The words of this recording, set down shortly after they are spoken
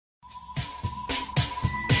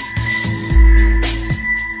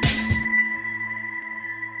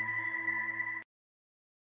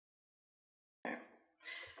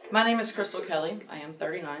My name is Crystal Kelly. I am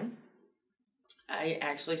 39. I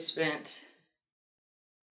actually spent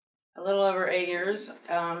a little over 8 years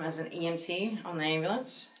as an EMT on the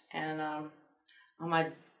ambulance, and on my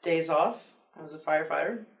days off, I was a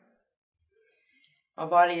firefighter. My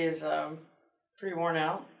body is pretty worn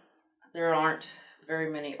out. There aren't very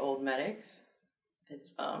many old medics.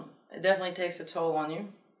 It definitely takes a toll on you.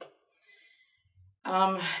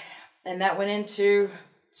 And that went into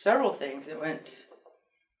several things. It went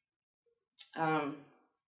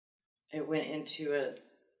into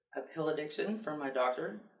a pill addiction from my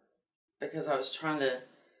doctor because I was trying to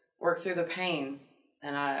work through the pain.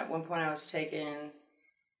 And at one point I was taking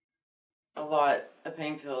a lot of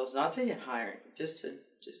pain pills, not to get higher, just to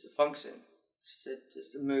function,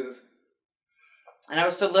 just to move. And I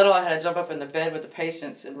was so little I had to jump up in the bed with the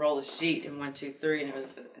patients and roll the sheet in 1, 2, 3, and it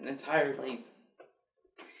was an entire leap.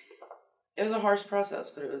 It was a harsh process,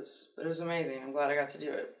 but it was amazing. I'm glad I got to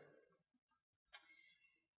do it.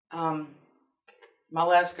 My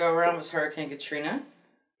last go around was Hurricane Katrina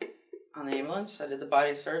on the ambulance. I did the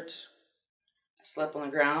body search. I slept on the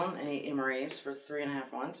ground and ate MREs for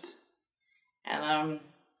 3.5 months. And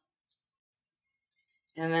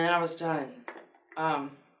then I was done.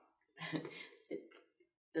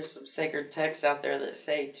 There's some sacred texts out there that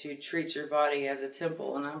say to treat your body as a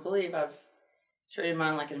temple, and I believe I've treated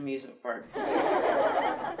mine like an amusement park.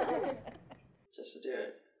 Just to do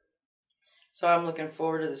it. So I'm looking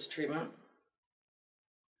forward to this treatment.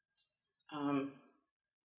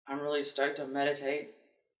 I'm really stoked to meditate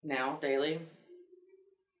now daily.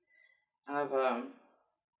 I've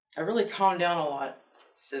really calmed down a lot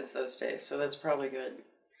since those days, so that's probably good.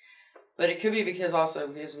 But it could be because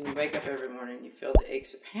when you wake up every morning, you feel the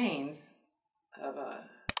aches and pains of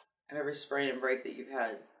every sprain and break that you've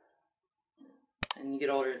had, and you get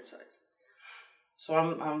older, it sucks. So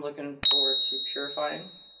I'm looking forward to purifying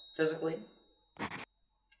physically,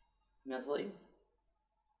 mentally,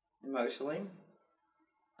 emotionally.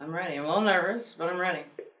 I'm ready. I'm a little nervous, but I'm ready.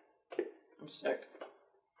 I'm stoked.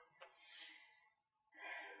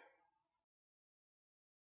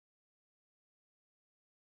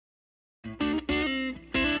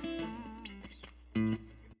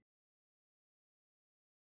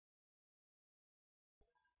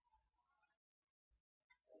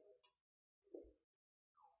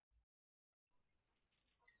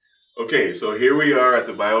 Okay, so here we are at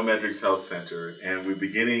the BiomedRx Health Center, and we're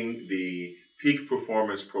beginning the peak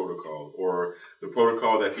performance protocol, or the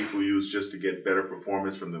protocol that people use just to get better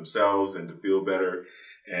performance from themselves and to feel better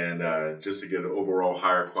and just to get an overall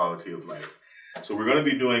higher quality of life. So we're going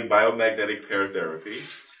to be doing biomagnetic pair therapy,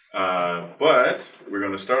 but we're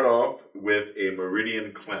going to start off with a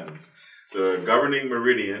meridian cleanse. The governing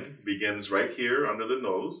meridian begins right here under the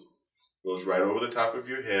nose, goes right over the top of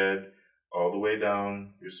your head, all the way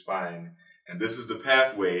down your spine. And this is the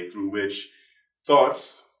pathway through which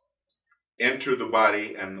thoughts enter the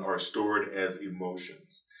body and are stored as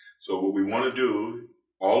emotions. So what we want to do,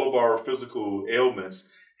 all of our physical ailments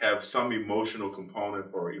have some emotional component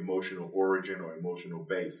or emotional origin or emotional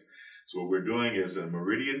base. So what we're doing is a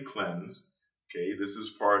meridian cleanse. Okay, this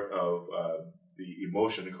is part of the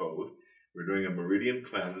emotion code. We're doing a meridian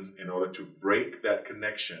cleanse in order to break that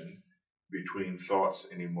connection between thoughts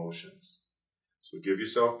and emotions. So give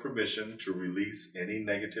yourself permission to release any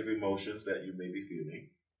negative emotions that you may be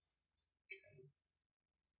feeling. Okay.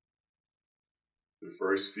 The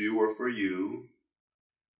first few are for you.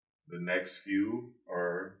 The next few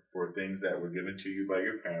are for things that were given to you by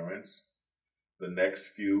your parents. The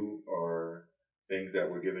next few are things that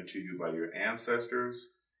were given to you by your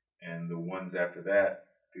ancestors. And the ones after that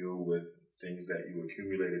deal with things that you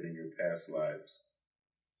accumulated in your past lives.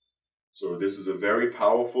 So this is a very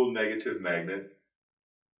powerful negative magnet,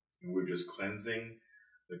 and we're just cleansing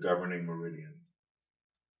the governing meridian.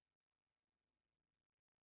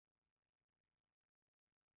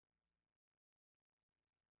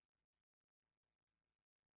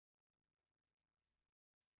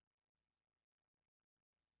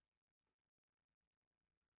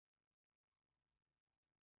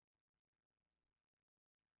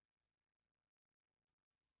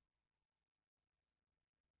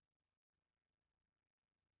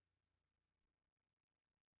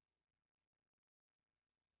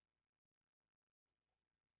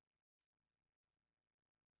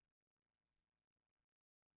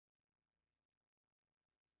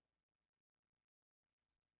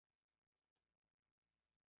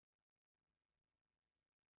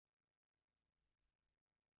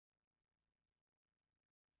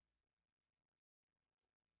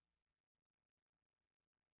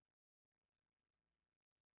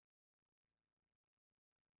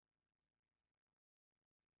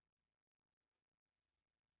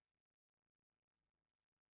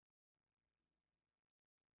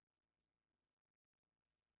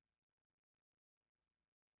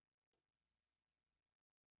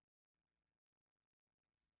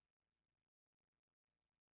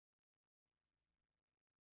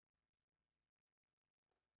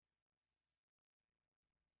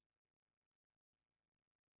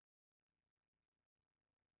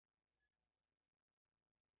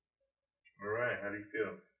 right. How do you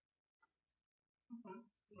feel?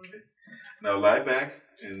 Okay. Now lie back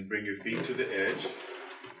and bring your feet to the edge.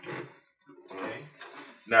 Okay.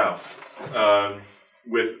 Now,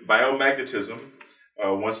 with biomagnetism,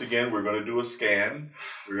 once again, we're going to do a scan.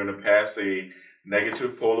 We're going to pass a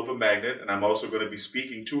negative pole of a magnet, and I'm also going to be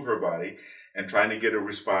speaking to her body and trying to get a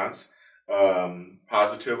response.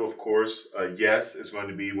 Positive, of course, yes is going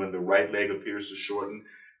to be when the right leg appears to shorten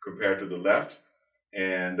compared to the left.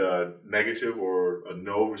 And negative or a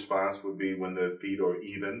no response would be when the feet are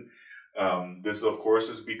even. This, of course,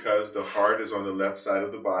 is because the heart is on the left side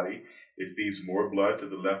of the body. It feeds more blood to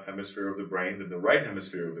the left hemisphere of the brain than the right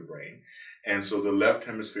hemisphere of the brain. And so the left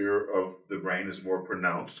hemisphere of the brain is more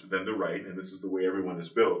pronounced than the right, and this is the way everyone is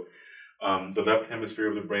built. The left hemisphere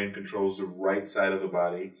of the brain controls the right side of the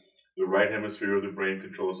body. The right hemisphere of the brain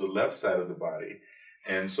controls the left side of the body.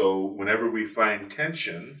 And so whenever we find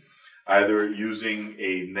tension, either using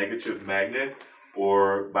a negative magnet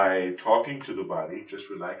or by talking to the body, just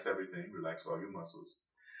relax everything, relax all your muscles.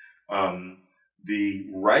 The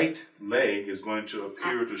right leg is going to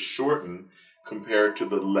appear to shorten compared to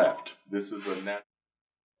the left. This is a natural.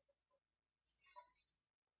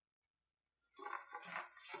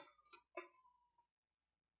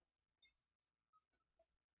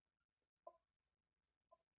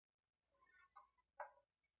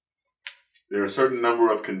 There are a certain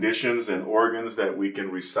number of conditions and organs that we can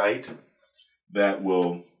recite that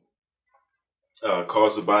will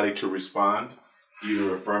cause the body to respond,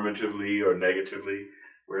 either affirmatively or negatively.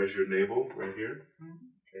 Where's your navel? Right here.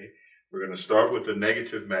 Okay. We're going to start with the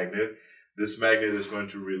negative magnet. This magnet is going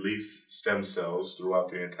to release stem cells throughout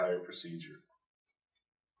the entire procedure.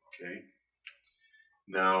 Okay.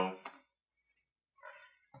 Now,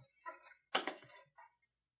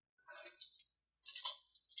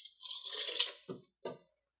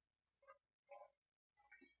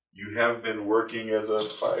 you have been working as a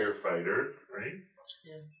firefighter, right?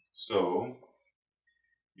 Yes. So,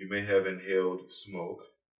 you may have inhaled smoke.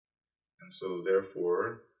 And so,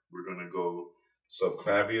 therefore, we're going to go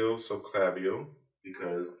subclavial, subclavial,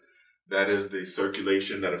 because that is the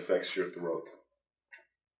circulation that affects your throat.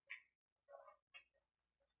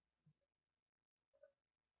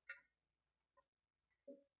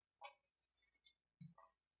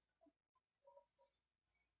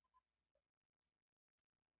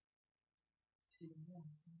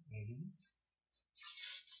 Mm-hmm.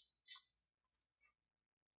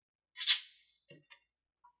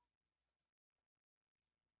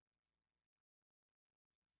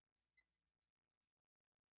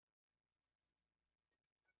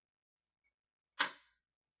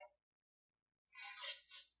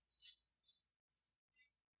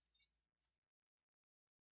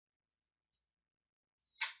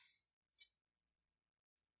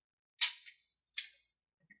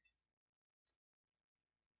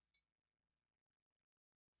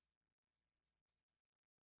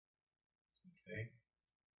 Okay.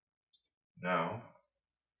 Now,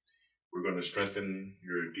 we're going to strengthen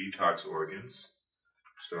your detox organs,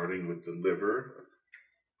 starting with the liver.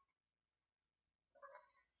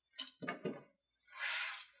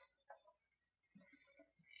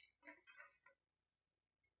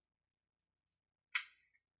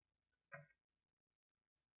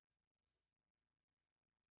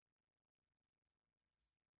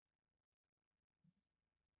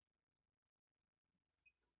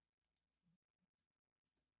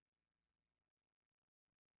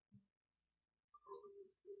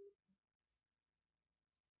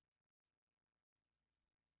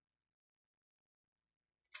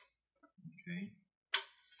 Okay.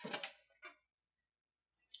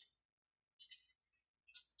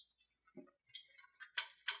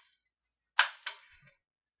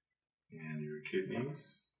 And your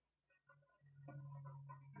kidneys.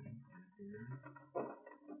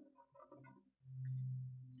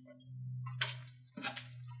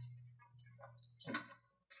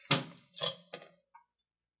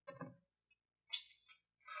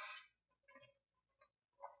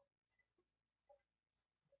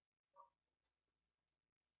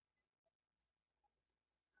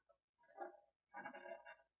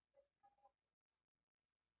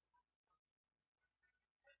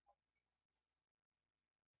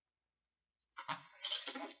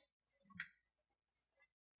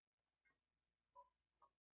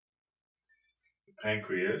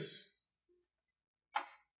 Pancreas.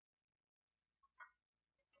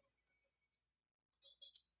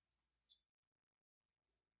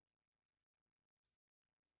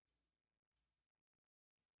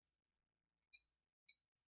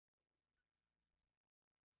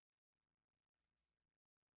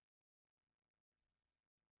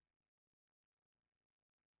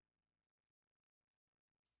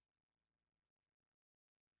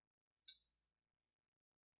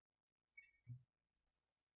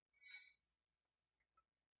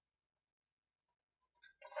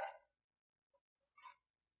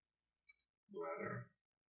 bladder.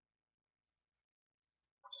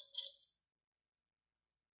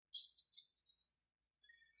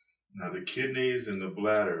 Now the kidneys and the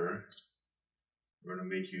bladder are going to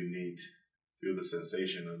make you feel the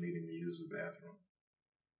sensation of needing to use the bathroom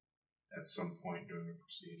at some point during the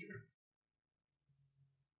procedure.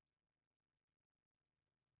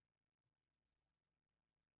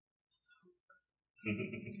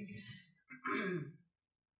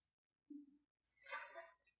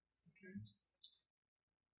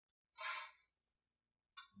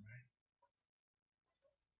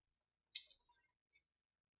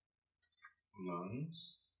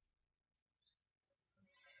 Lungs.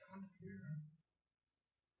 Here.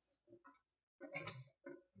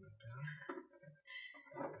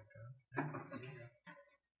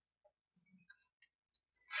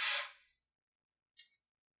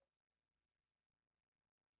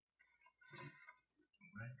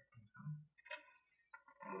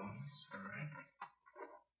 Lungs, all right.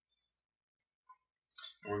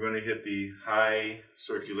 We're going to hit the high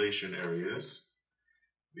circulation areas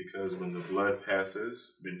because when the blood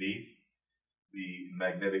passes beneath the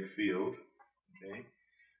magnetic field, okay,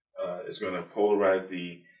 it's going to polarize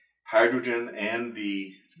the hydrogen and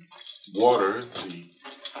the water, the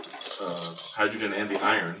hydrogen and the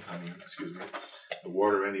iron, the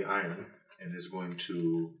water and the iron, and is going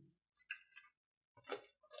to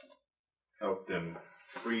help them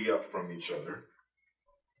free up from each other,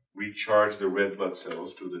 recharge the red blood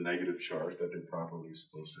cells to the negative charge that they're properly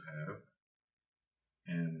supposed to have,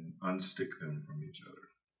 and unstick them from each other.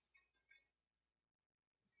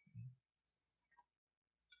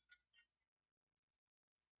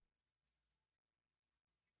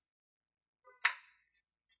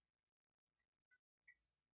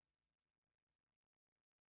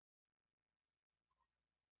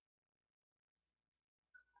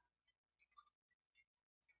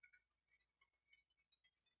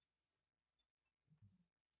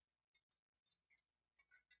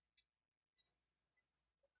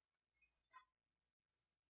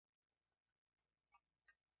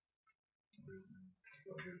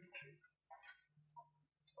 Here's the tape.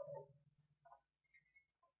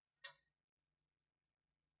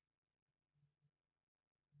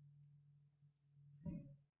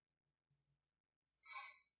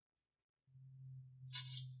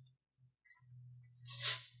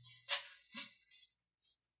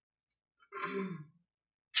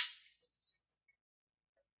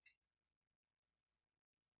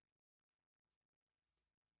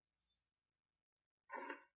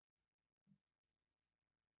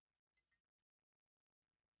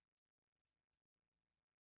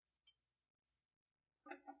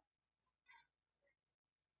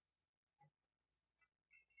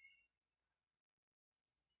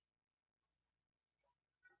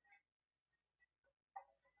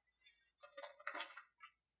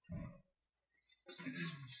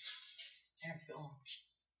 I feel.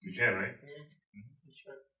 You can, right? Yeah.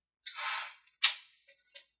 Sure.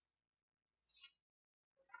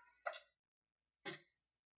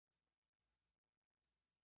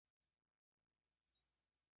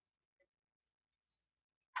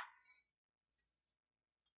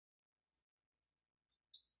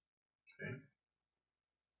 Okay.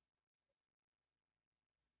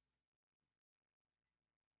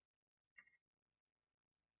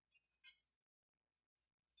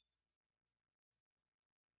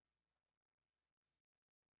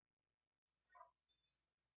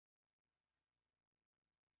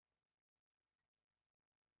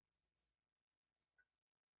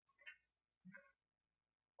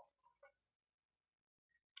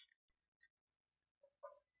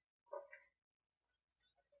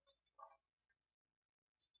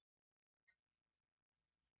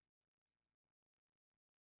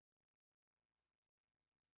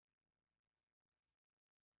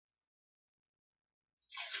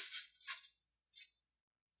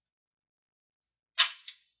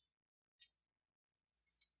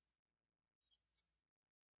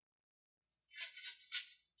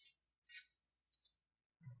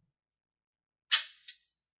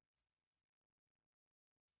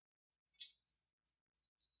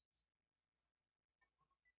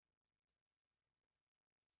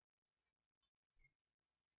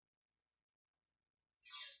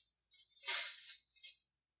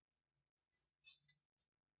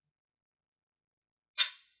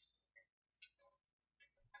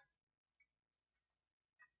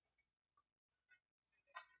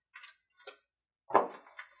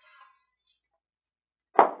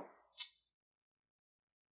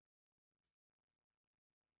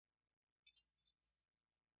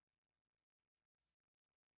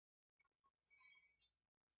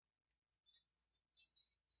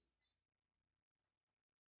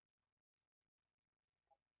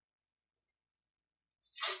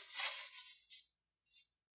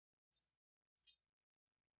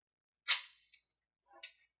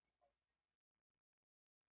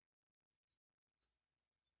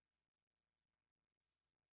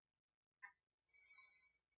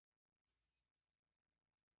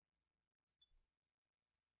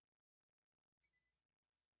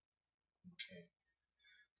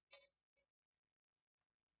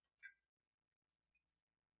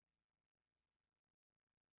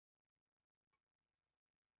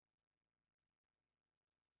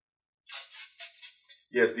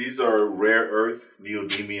 Yes, these are rare earth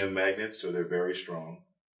neodymium magnets, so they're very strong,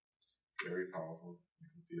 very powerful. You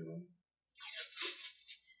can feel them.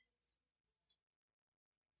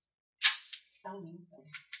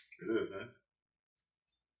 It is, huh?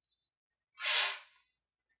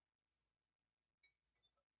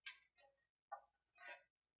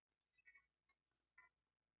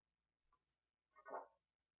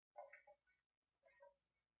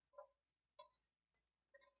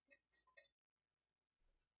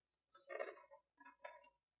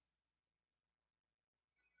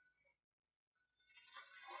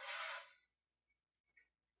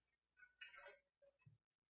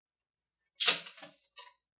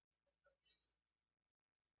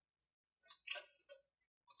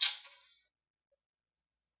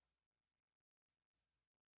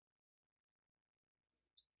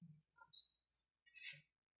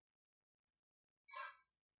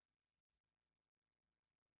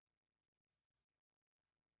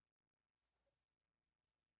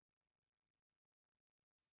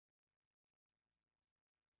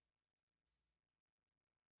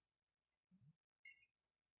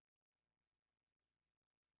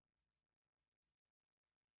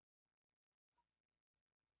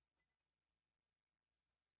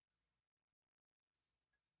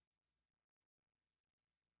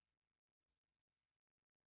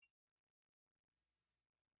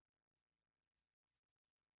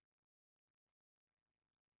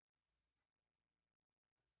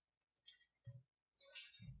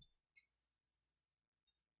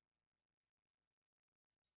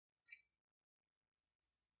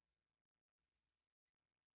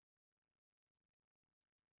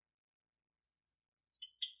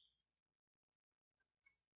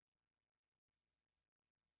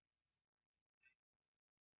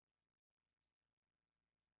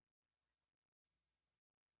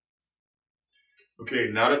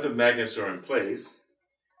 Okay, now that the magnets are in place,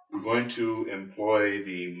 we're going to employ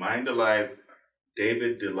the Mind Alive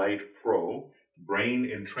David Delight Pro brain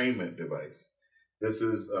entrainment device. This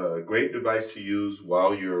is a great device to use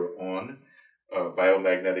while you're on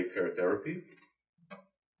biomagnetic paratherapy.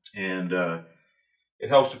 And it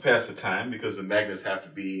helps to pass the time because the magnets have to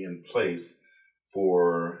be in place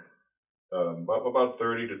for about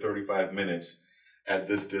 30 to 35 minutes at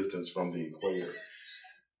this distance from the equator.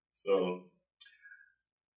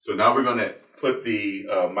 So now we're going to put the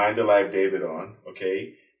Mind Alive David on,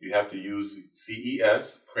 okay? You have to use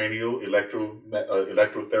CES, cranial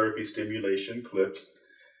electrotherapy stimulation clips,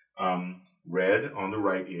 red on the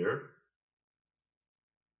right ear,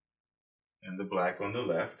 and the black on the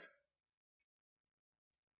left.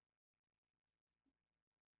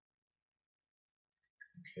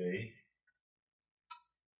 Okay.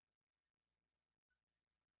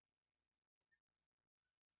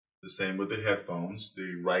 The same with the headphones.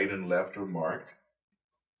 The right and left are marked.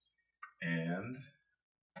 And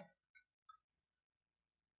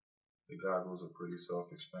the goggles are pretty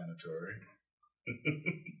self-explanatory.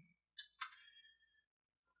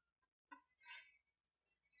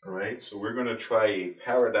 All right, so we're going to try a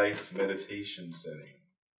paradise meditation setting.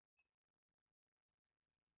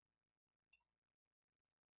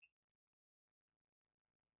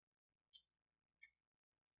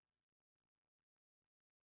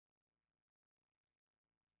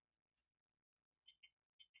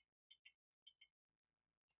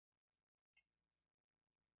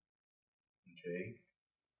 Okay.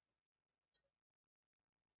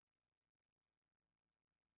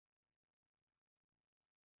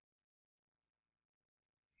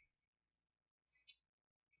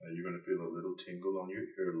 Now you're going to feel a little tingle on your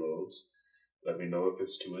earlobes. Let me know if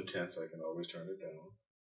it's too intense. I can always turn it down.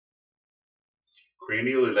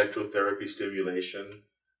 Cranial electrotherapy stimulation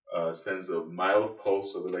sends a mild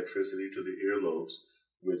pulse of electricity to the earlobes,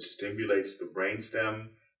 which stimulates the brainstem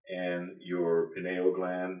and your pineal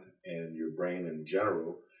gland and your brain in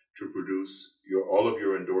general to produce all of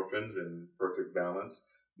your endorphins in perfect balance.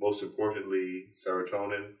 Most importantly,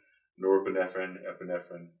 serotonin, norepinephrine,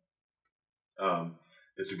 epinephrine.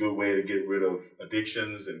 It's a good way to get rid of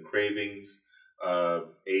addictions and cravings,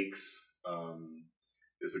 aches.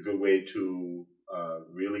 It's a good way to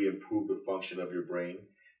really improve the function of your brain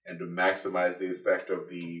and to maximize the effect of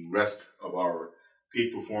the rest of our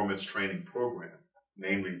peak performance training program,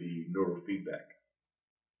 namely the neurofeedback.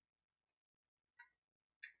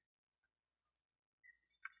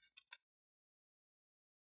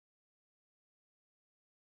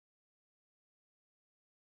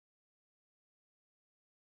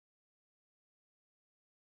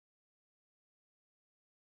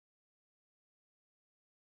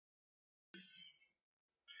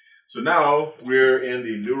 So now we're in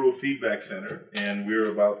the Neurofeedback Center, and we're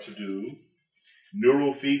about to do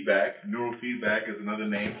Neurofeedback. Neurofeedback is another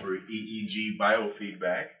name for EEG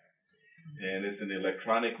biofeedback, and it's an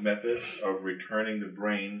electronic method of returning the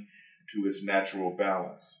brain to its natural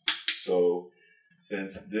balance. So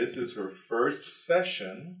since this is her first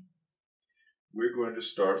session, we're going to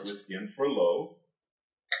start with in for low,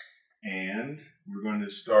 and we're going to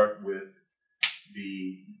start with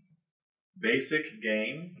the basic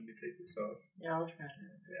game. Let me take this off. Yeah, I was going to.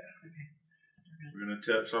 Yeah. Okay. We're going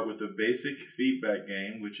to start with the basic feedback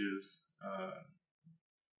game, which is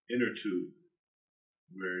inner tube,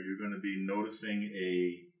 where you're going to be noticing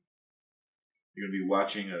you're going to be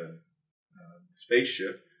watching a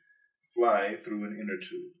spaceship fly through an inner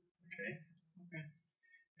tube. Okay. Okay.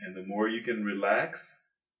 And the more you can relax,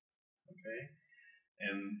 okay,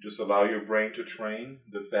 and just allow your brain to train,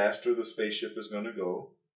 the faster the spaceship is going to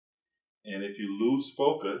go. And if you lose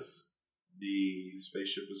focus, the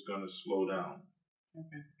spaceship is going to slow down.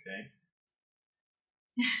 Okay. Okay.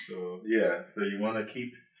 So yeah, so you want to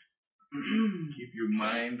keep your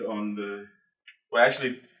mind on the. Well,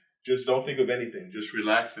 actually, just don't think of anything. Just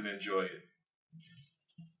relax and enjoy it.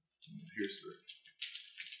 Here's the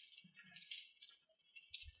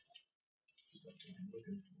stuff that I'm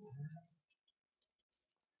looking for.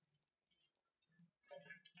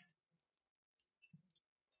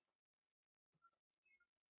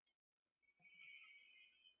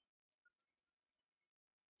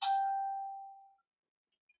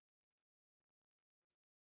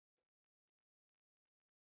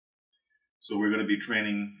 So we're going to be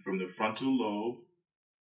training from the frontal lobe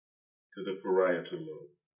to the parietal lobe.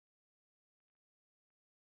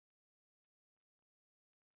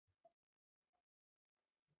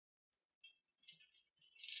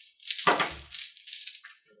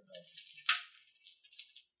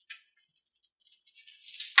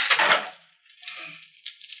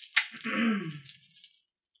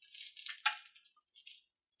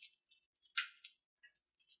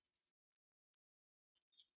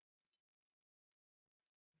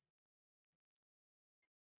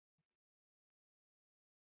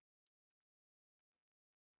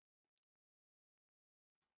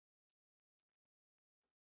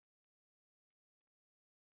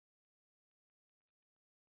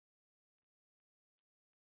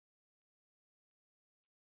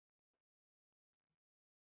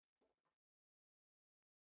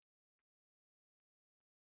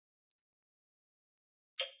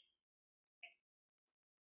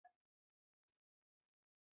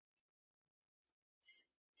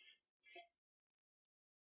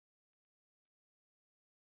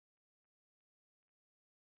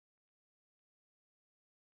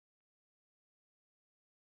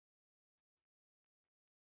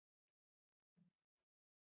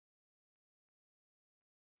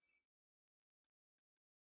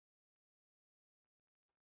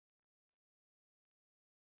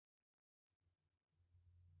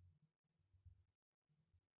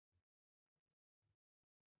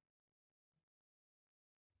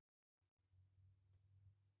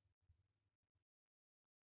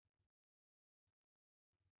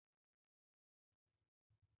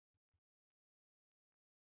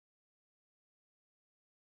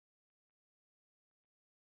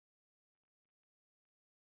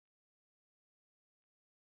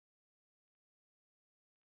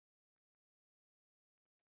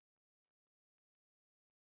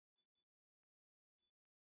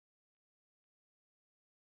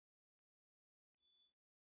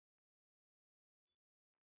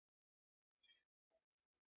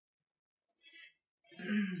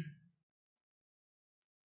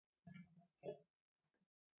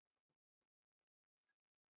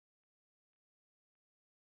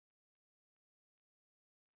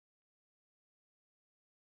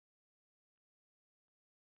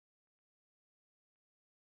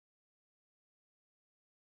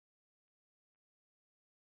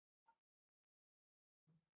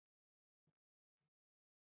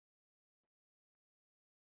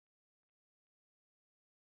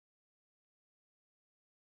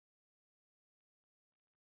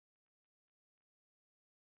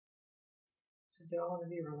 So do I want to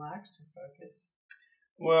be relaxed or focused?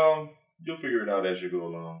 Well, you'll figure it out as you go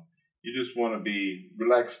along. You just want to be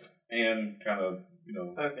relaxed and kind of,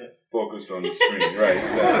 focused on the screen. Right,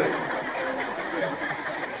 exactly.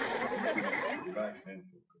 Relaxed and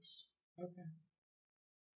focused. Okay.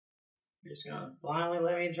 You're just going to blindly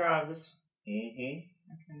let me drive this. Mm-hmm.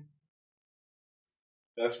 Okay.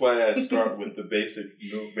 That's why I start with the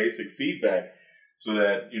basic feedback, so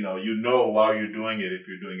that you know while you're doing it, if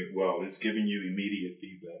you're doing it well. It's giving you immediate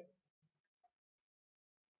feedback.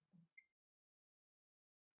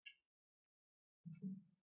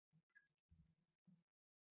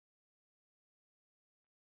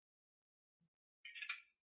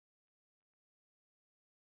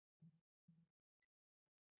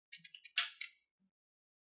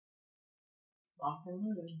 Locked and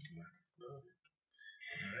loaded. All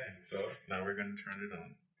right, so now we're going to turn it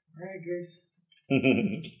on. All right, Grace.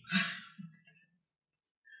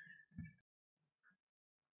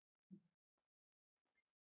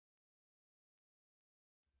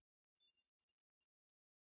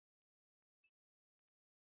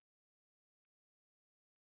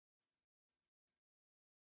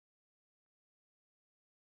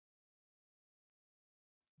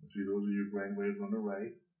 See, those are your brain waves on the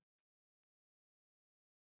right.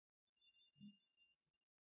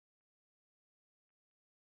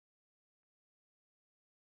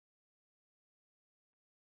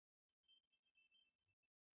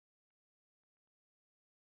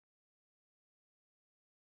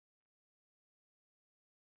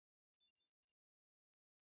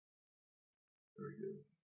 Very good.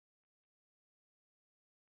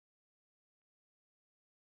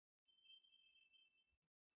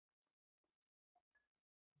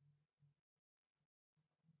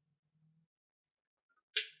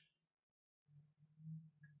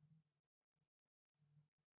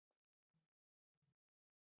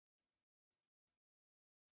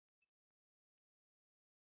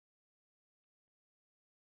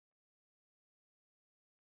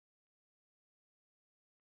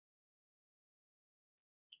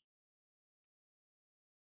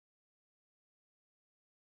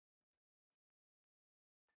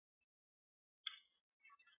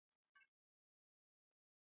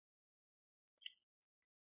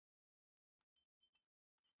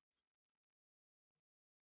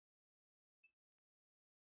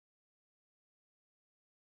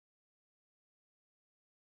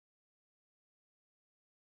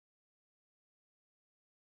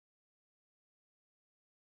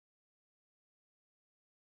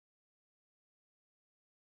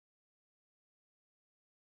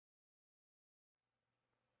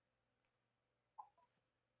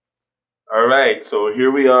 All right, so here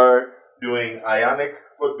we are doing ionic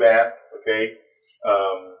foot bath, okay?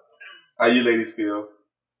 How you ladies feel?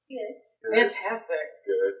 Good. Fantastic.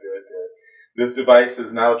 Good. This device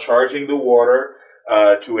is now charging the water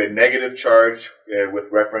to a negative charge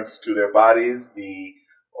with reference to their bodies. The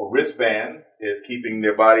wristband is keeping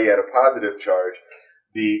their body at a positive charge.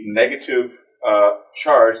 The negative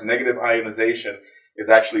charge, negative ionization, is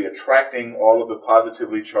actually attracting all of the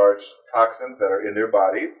positively charged toxins that are in their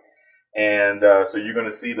bodies. And so you're going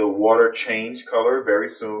to see the water change color very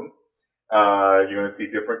soon. You're going to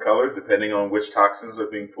see different colors depending on which toxins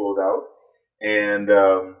are being pulled out. And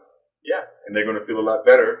and they're going to feel a lot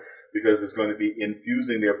better because it's going to be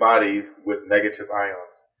infusing their body with negative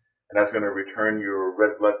ions. And that's going to return your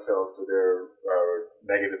red blood cells to their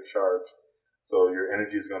negative charge. So your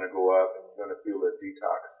energy is going to go up and you're going to feel a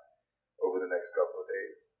detox over the next couple of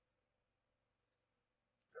days.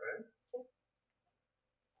 All right.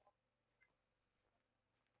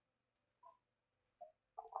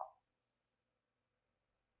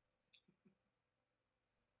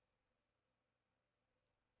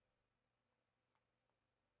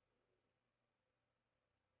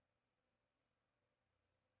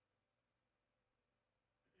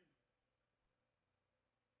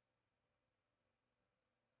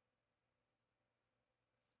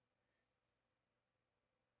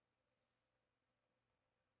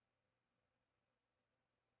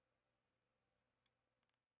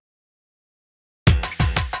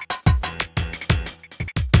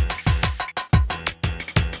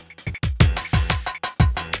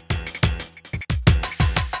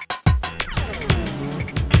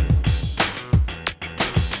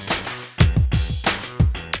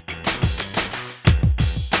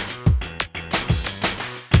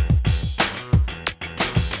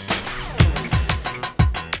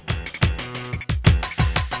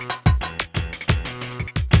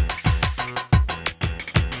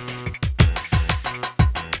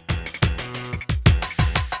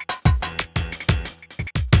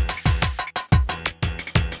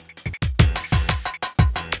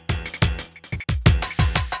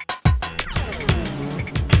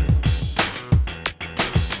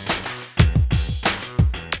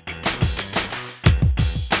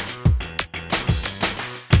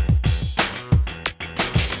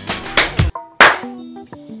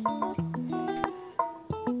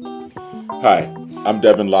 Hi, I'm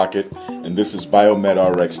Devin Lockett, and this is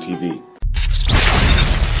BiomedRx TV.